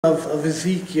of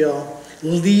Ezekiel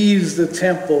leaves the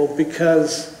temple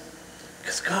because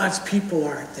God's people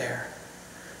aren't there.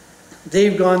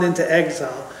 They've gone into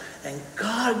exile, and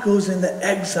God goes into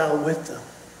exile with them.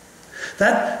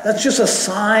 That's just a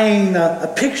sign,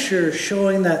 a picture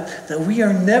showing that we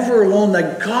are never alone,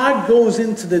 that God goes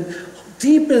into the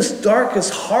deepest,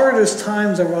 darkest, hardest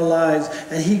times of our lives,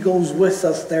 and He goes with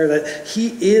us there, that He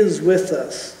is with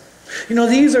us. You know,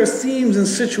 these are themes and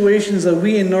situations that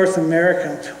we in North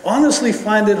America honestly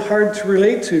find it hard to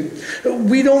relate to.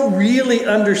 We don't really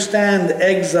understand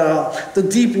exile, the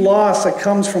deep loss that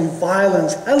comes from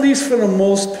violence, at least for the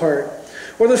most part,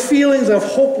 or the feelings of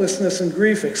hopelessness and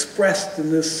grief expressed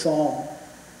in this psalm.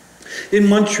 In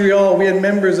Montreal, we had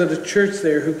members of the church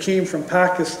there who came from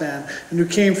Pakistan and who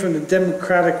came from the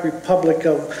Democratic Republic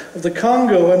of the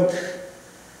Congo,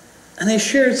 and they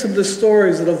shared some of the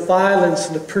stories of the violence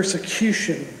and the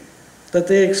persecution that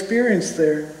they experienced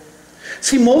there.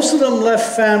 See, most of them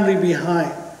left family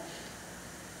behind.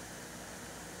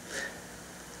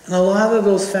 And a lot of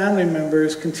those family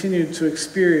members continued to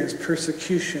experience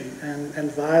persecution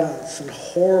and violence and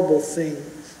horrible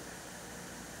things.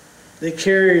 They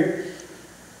carried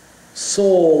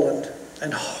soul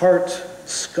and heart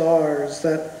scars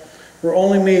that were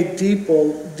only made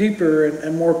deeper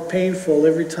and more painful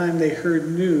every time they heard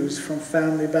news from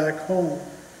family back home.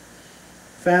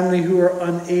 Family who are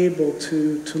unable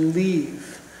to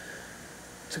leave,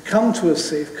 to come to a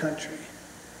safe country.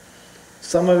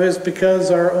 Some of it's because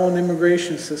our own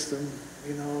immigration system,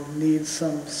 needs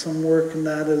some work in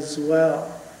that as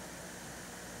well.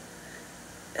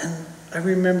 And I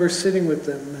remember sitting with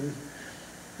them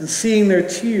and seeing their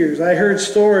tears. I heard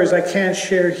stories I can't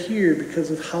share here because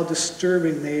of how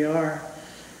disturbing they are.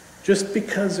 Just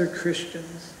because they're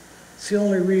Christians. It's the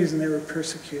only reason they were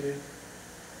persecuted.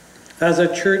 As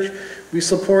a church, we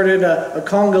supported a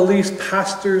Congolese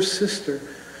pastor's sister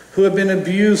who had been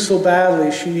abused so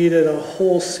badly she needed a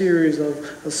whole series of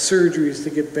surgeries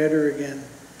to get better again.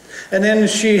 And then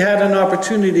she had an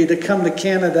opportunity to come to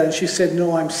Canada, and she said,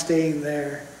 "No, I'm staying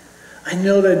there. I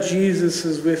know that Jesus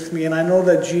is with me, and I know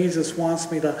that Jesus wants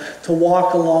me to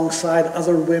walk alongside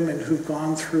other women who've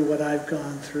gone through what I've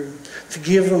gone through, to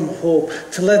give them hope,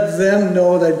 to let them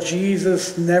know that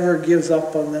Jesus never gives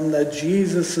up on them, that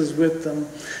Jesus is with them,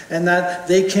 and that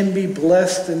they can be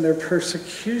blessed in their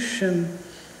persecution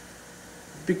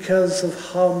because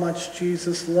of how much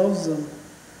Jesus loves them."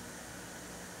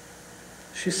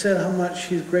 She said how much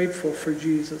she's grateful for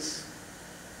Jesus.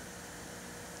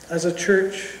 As a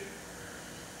church,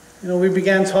 we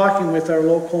began talking with our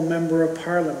local member of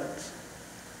parliament.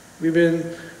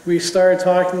 We started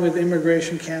talking with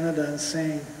Immigration Canada and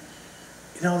saying,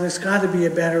 there's got to be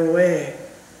a better way.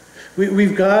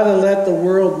 We've got to let the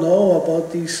world know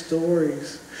about these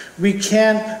stories. We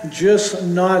can't just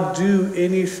not do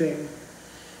anything.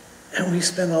 And we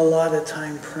spent a lot of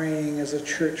time praying as a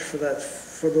church for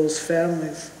those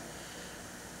families.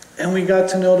 And we got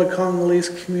to know the Congolese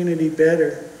community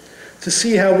better, to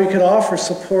see how we could offer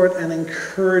support and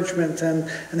encouragement and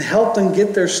help them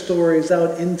get their stories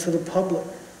out into the public.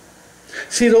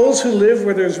 See, those who live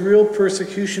where there's real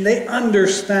persecution, they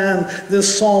understand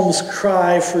this psalm's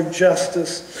cry for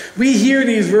justice. We hear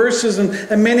these verses,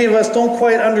 and many of us don't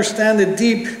quite understand the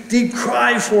deep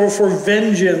cry for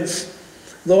vengeance.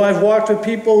 Though I've walked with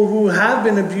people who have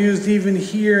been abused even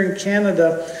here in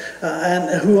Canada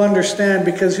and who understand,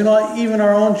 because even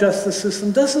our own justice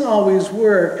system doesn't always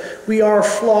work. We are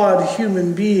flawed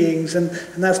human beings, and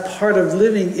that's part of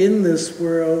living in this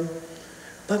world.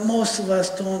 But most of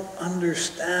us don't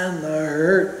understand the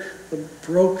hurt, the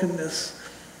brokenness,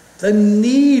 the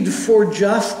need for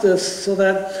justice so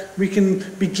that we can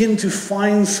begin to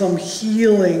find some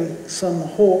healing, some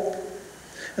hope.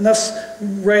 And that's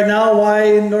right now why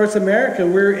in North America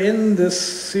we're in this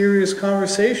serious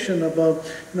conversation about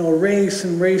race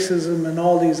and racism and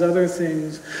all these other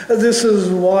things. This is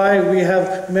why we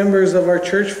have members of our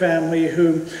church family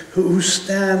who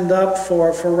stand up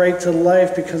for right to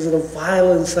life because of the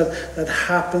violence that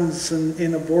happens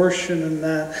in abortion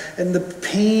and the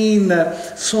pain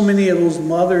that so many of those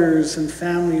mothers and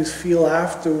families feel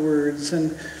afterwards.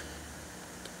 And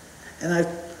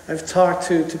I've talked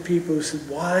to people who said,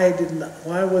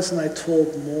 why wasn't I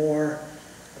told more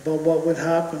about what would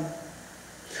happen?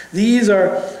 These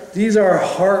are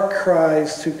heart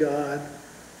cries to God.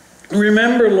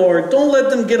 Remember, Lord, don't let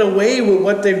them get away with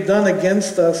what they've done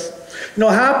against us.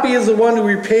 Happy is the one who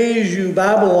repays you,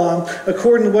 Babylon,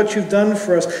 according to what you've done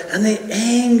for us. And the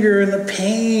anger and the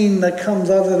pain that comes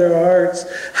out of their hearts.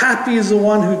 Happy is the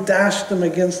one who dashed them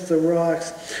against the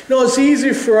rocks. It's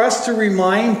easy for us to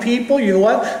remind people,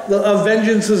 of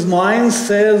vengeance is mine,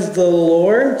 says the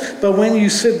Lord. But when you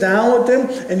sit down with them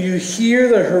and you hear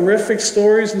the horrific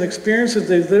stories and experiences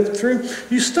they've lived through,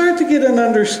 you start to get an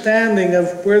understanding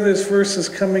of where this verse is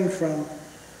coming from.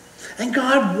 And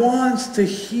God wants to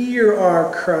hear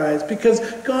our cries because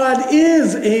God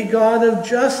is a God of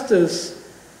justice.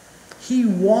 He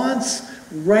wants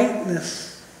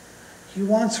rightness. He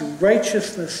wants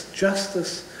righteousness,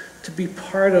 justice to be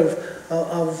part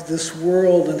of this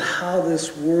world and how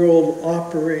this world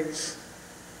operates.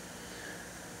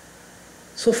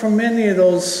 So for many of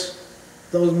those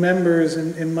members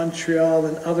in Montreal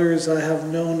and others I have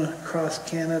known across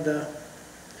Canada,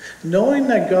 knowing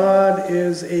that God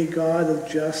is a God of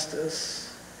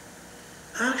justice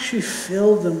actually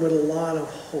filled them with a lot of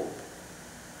hope.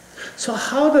 So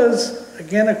how does,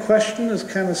 again, a question is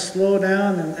kind of slow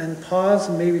down and pause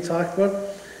and maybe talk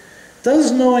about,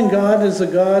 does knowing God is a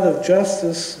God of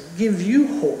justice give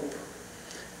you hope?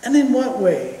 And in what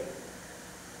way?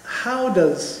 How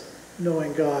does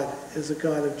knowing God is a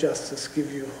God of justice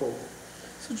give you hope?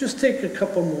 So just take a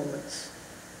couple moments.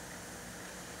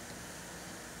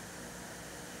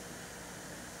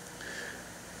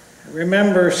 I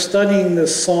remember studying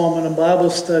this psalm in a Bible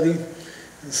study,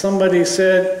 and somebody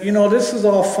said, this is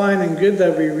all fine and good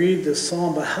that we read this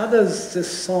psalm, but how does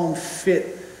this psalm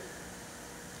fit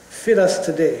us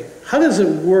today? How does it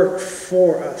work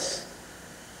for us?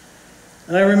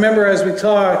 And I remember as we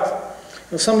talked,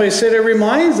 somebody said it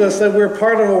reminds us that we're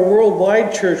part of a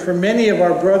worldwide church where many of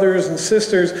our brothers and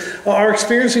sisters are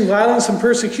experiencing violence and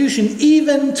persecution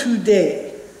even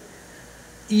today,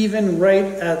 even right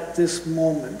at this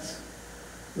moment.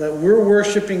 That we're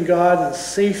worshiping God in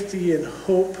safety and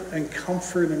hope and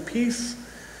comfort and peace.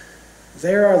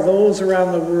 There are those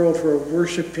around the world who are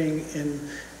worshiping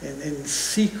in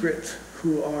secret,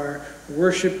 who are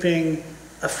worshiping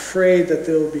afraid that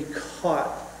they'll be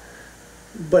caught,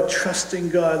 but trusting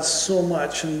God so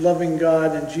much and loving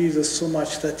God and Jesus so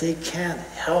much that they can't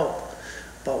help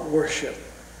but worship,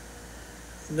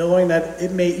 knowing that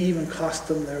it may even cost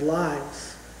them their lives.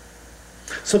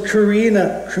 So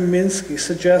Karina Kreminsky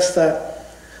suggests that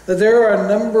there are a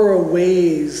number of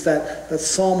ways that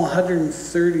Psalm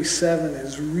 137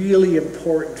 is really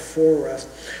important for us.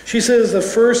 She says the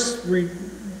first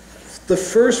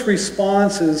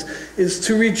response is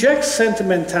to reject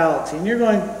sentimentality. And you're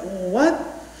going, what?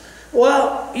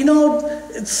 Well,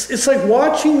 it's like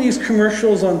watching these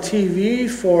commercials on TV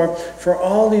for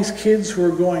all these kids who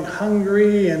are going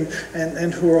hungry and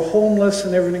who are homeless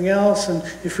and everything else. And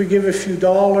if we give a few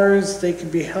dollars, they can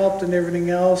be helped and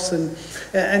everything else.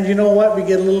 And you know what? We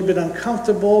get a little bit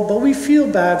uncomfortable, but we feel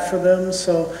bad for them.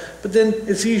 But then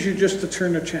it's easier just to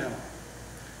turn the channel.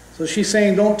 So she's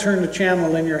saying, don't turn the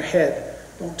channel in your head.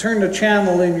 Don't turn the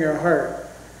channel in your heart.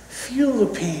 Feel the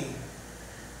pain.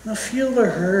 Now feel the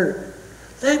hurt.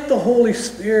 Let the Holy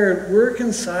Spirit work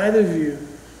inside of you.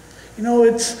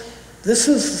 This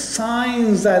is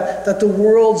signs that the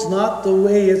world's not the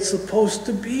way it's supposed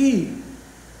to be.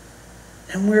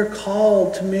 And we're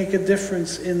called to make a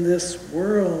difference in this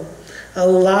world.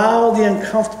 Allow the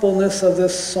uncomfortableness of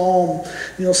this psalm.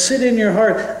 Sit in your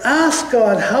heart. Ask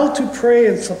God how to pray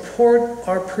and support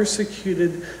our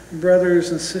persecuted brothers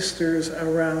and sisters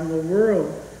around the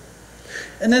world.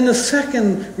 And then the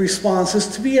second response is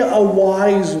to be a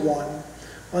wise one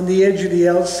on the edge of the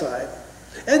outside.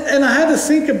 And I had to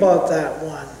think about that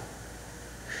one.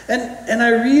 And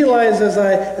I realized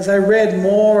as I read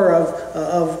more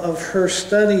of her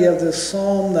study of this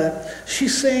psalm that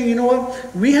she's saying,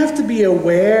 we have to be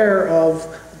aware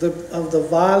of the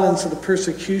violence, of the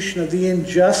persecution, of the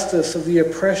injustice, of the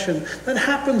oppression that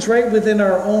happens right within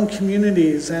our own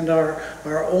communities and our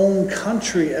own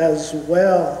country as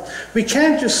well. We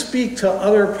can't just speak to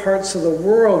other parts of the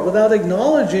world without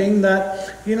acknowledging that,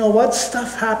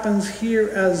 stuff happens here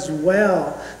as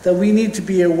well, that we need to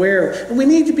be aware of. And we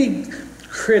need to be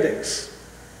critics.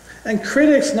 And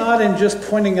critics not in just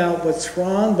pointing out what's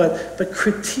wrong, but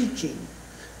critiquing.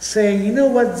 Saying,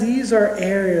 these are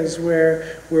areas where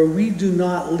we do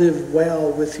not live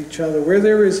well with each other, where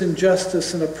there is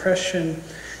injustice and oppression.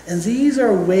 And these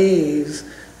are ways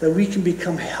that we can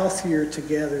become healthier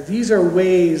together. These are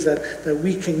ways that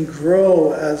we can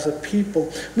grow as a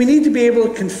people. We need to be able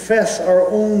to confess our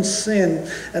own sin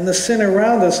and the sin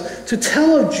around us, to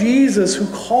tell of Jesus who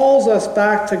calls us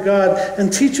back to God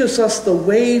and teaches us the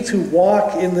way to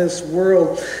walk in this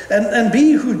world and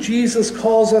be who Jesus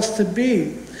calls us to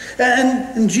be.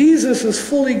 And Jesus is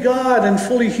fully God and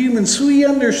fully human, so he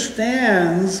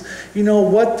understands,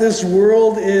 what this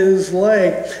world is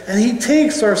like. And he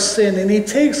takes our sin and he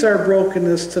takes our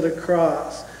brokenness to the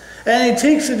cross. And he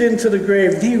takes it into the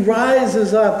grave. And he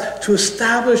rises up to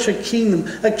establish a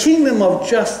kingdom of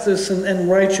justice and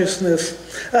righteousness,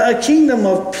 a kingdom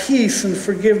of peace and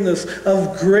forgiveness,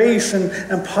 of grace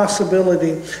and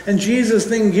possibility. And Jesus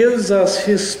then gives us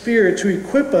his Spirit to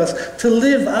equip us to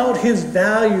live out his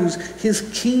values, his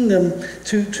kingdom,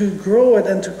 to grow it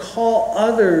and to call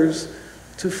others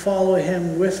to follow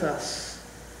him with us.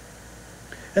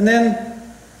 And then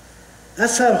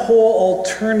that's that whole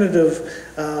alternative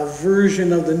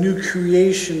version of the new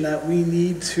creation that we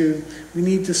need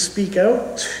to speak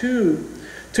out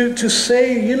to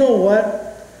say, you know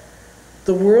what,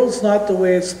 the world's not the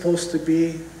way it's supposed to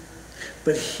be,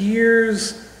 but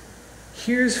here's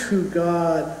who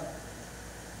God,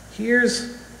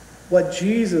 here's what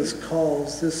Jesus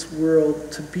calls this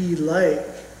world to be like.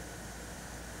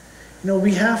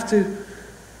 We have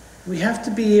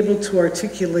to be able to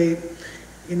articulate,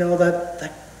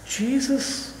 that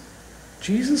Jesus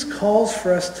calls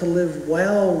for us to live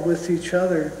well with each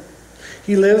other.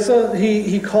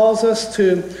 He calls us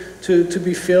to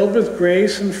be filled with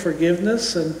grace and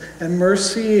forgiveness and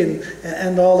mercy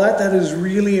and all that. That is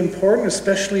really important,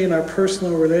 especially in our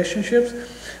personal relationships.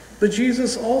 But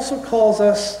Jesus also calls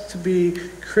us to be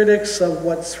critics of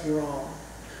what's wrong.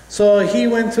 So he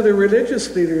went to the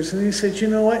religious leaders and he said, you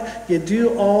know what? You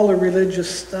do all the religious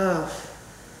stuff,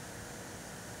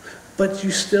 but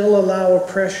you still allow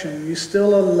oppression. You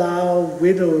still allow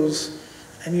widows,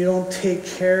 and you don't take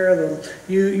care of them.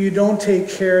 You don't take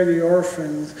care of the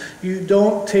orphans. You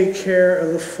don't take care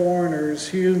of the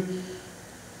foreigners. You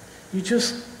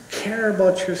just care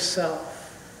about yourself.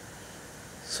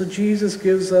 So Jesus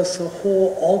gives us a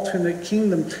whole alternate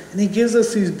kingdom, and he gives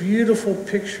us these beautiful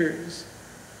pictures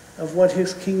of what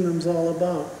his kingdom's all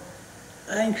about.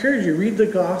 I encourage you, read the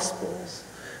Gospels.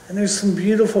 And there's some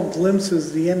beautiful glimpses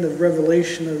at the end of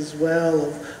Revelation as well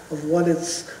of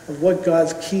what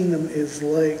God's kingdom is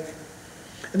like.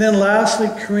 And then lastly,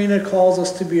 Karina calls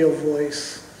us to be a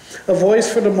voice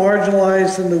for the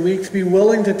marginalized and the weak, to be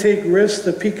willing to take risks,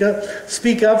 to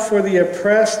speak up for the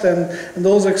oppressed and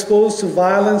those exposed to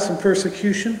violence and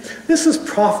persecution. This is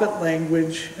prophet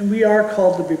language, and we are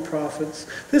called to be prophets.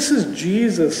 This is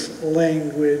Jesus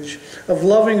language of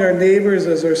loving our neighbors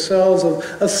as ourselves,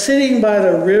 of sitting by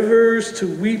the rivers to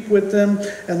weep with them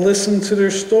and listen to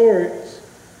their stories.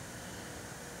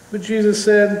 But Jesus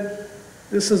said,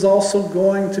 this is also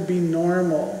going to be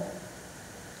normal.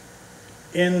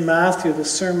 In Matthew, the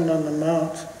Sermon on the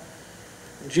Mount,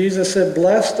 Jesus said,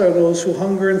 blessed are those who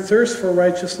hunger and thirst for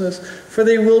righteousness, for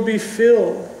they will be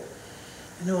filled.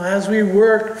 As we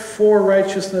work for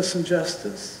righteousness and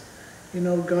justice,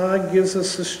 God gives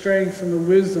us the strength and the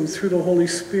wisdom through the Holy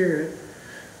Spirit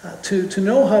to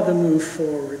know how to move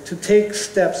forward, to take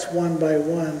steps one by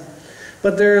one.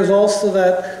 But there is also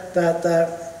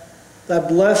that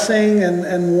blessing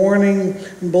and warning.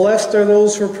 Blessed are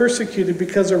those who are persecuted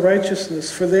because of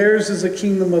righteousness, for theirs is the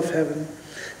kingdom of heaven.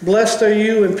 Blessed are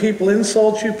you when people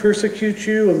insult you, persecute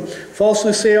you, and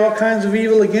falsely say all kinds of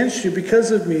evil against you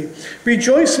because of me.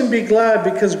 Rejoice and be glad,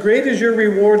 because great is your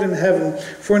reward in heaven,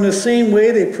 for in the same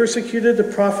way they persecuted the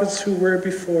prophets who were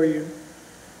before you.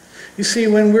 You see,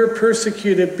 when we're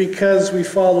persecuted because we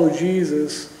follow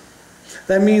Jesus,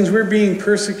 that means we're being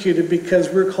persecuted because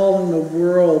we're calling the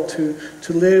world to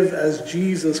live as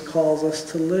Jesus calls us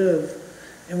to live.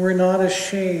 And we're not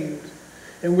ashamed.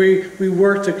 And we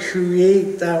work to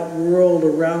create that world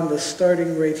around us,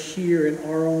 starting right here in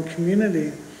our own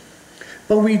community.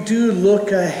 But we do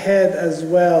look ahead as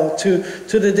well to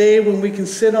the day when we can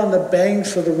sit on the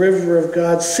banks of the river of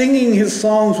God, singing his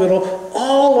songs with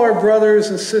all our brothers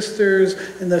and sisters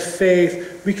in the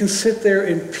faith. We can sit there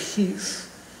in peace.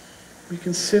 We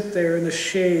can sit there in the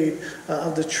shade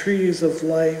of the trees of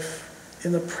life,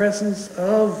 in the presence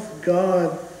of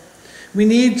God. We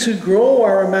need to grow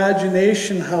our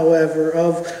imagination, however,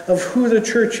 of who the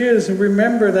church is, and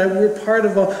remember that we're part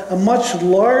of a much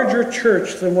larger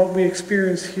church than what we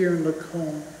experience here in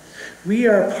Lacombe. We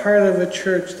are part of a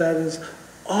church that is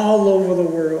all over the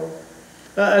world,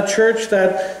 a church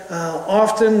that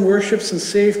often worships in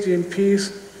safety and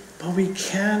peace. But we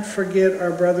can't forget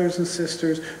our brothers and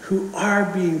sisters who are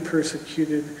being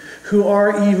persecuted, who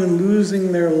are even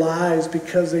losing their lives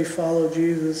because they follow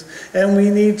Jesus. And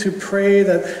we need to pray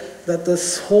that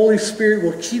the Holy Spirit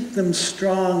will keep them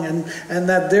strong and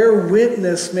that their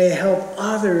witness may help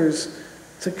others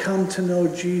to come to know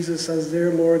Jesus as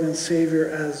their Lord and Savior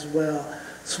as well.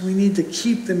 So we need to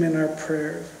keep them in our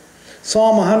prayers.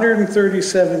 Psalm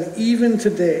 137, even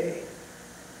today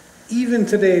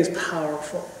is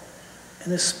powerful.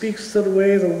 And it speaks to the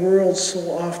way the world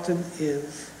so often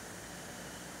is.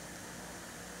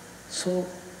 So,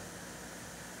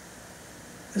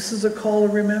 this is a call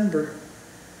to remember.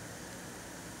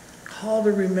 Call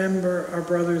to remember our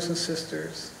brothers and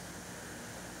sisters.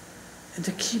 And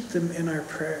to keep them in our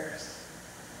prayers.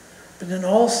 But then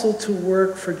also to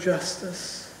work for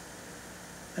justice.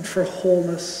 And for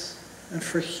wholeness. And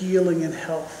for healing and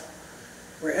health.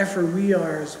 Wherever we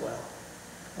are as well.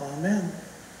 Amen.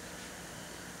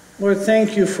 Lord,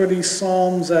 thank you for these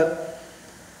psalms that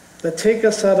take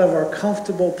us out of our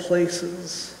comfortable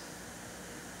places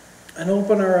and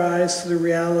open our eyes to the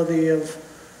reality of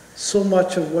so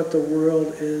much of what the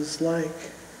world is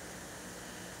like.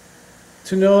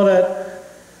 To know that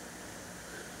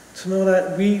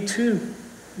we too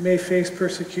may face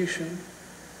persecution,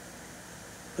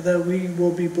 but that we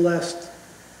will be blessed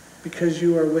because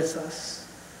you are with us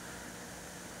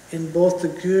in both the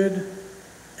good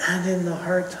and in the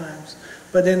hard times.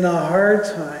 But in the hard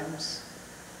times,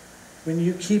 when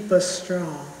you keep us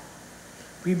strong,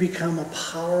 we become a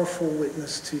powerful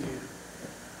witness to you.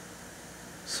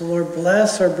 So Lord,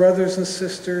 bless our brothers and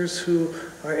sisters who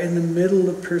are in the middle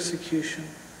of persecution.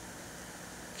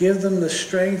 Give them the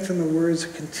strength and the words to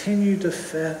continue to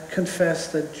confess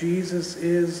that Jesus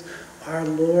is our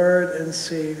Lord and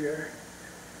Savior.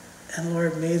 And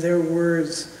Lord, may their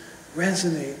words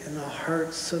resonate in the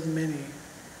hearts of many,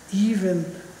 even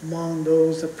among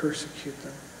those that persecute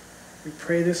them. We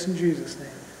pray this in Jesus' name.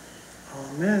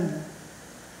 Amen.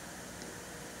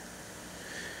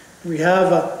 We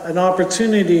have an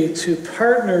opportunity to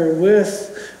partner with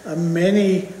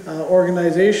many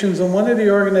organizations, and one of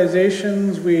the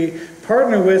organizations we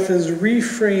partner with is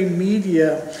Reframe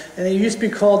Media, and it used to be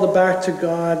called the Back to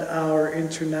God Hour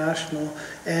International.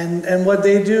 And what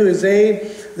they do is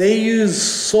they use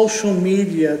social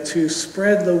media to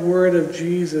spread the word of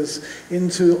Jesus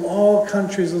into all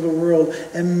countries of the world.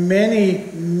 And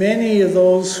many of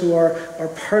those who are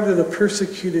part of the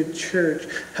persecuted church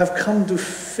have come to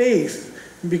faith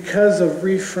because of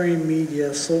Reframe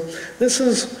Media. So this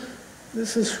is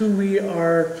who we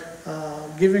are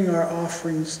giving our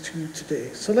offerings to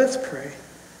today. So let's pray.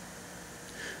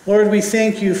 Lord, we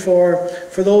thank you for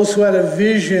those who had a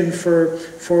vision for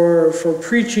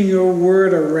preaching your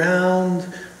word around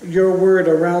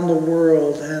the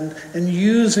world and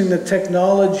using the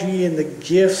technology and the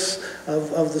gifts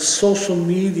of the social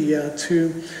media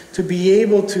to be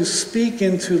able to speak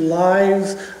into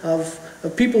lives of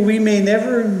people we may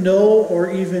never know or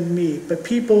even meet, but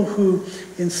people who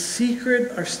in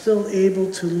secret are still able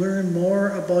to learn more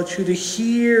about you, to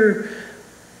hear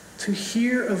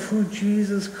of who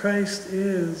Jesus Christ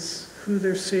is, who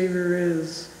their Savior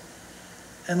is.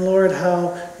 And Lord,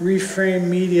 how Reframe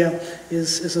Media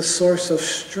is a source of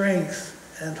strength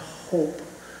and hope.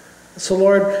 So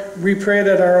Lord, we pray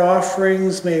that our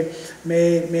offerings may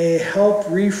help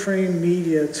Reframe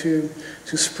Media to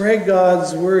spread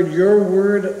God's word, your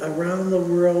word around the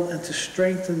world, and to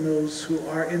strengthen those who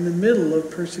are in the middle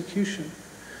of persecution.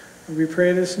 And we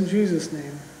pray this in Jesus'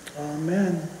 name.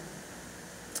 Amen.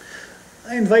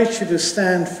 I invite you to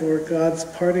stand for God's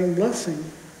parting blessing.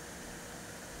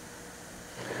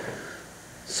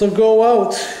 So go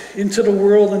out into the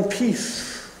world in peace,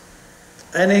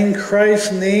 and in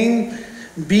Christ's name,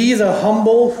 be the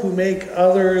humble who make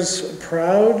others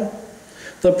proud,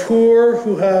 the poor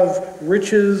who have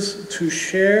riches to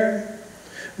share,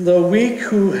 the weak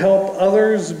who help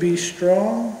others be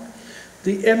strong,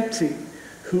 the empty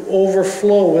who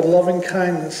overflow with loving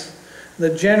kindness,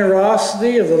 the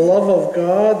generosity of the love of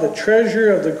God, the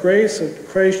treasure of the grace of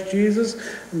Christ Jesus,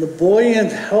 and the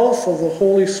buoyant health of the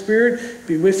Holy Spirit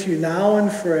be with you now and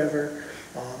forever.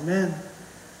 Amen.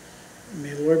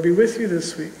 May the Lord be with you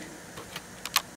this week.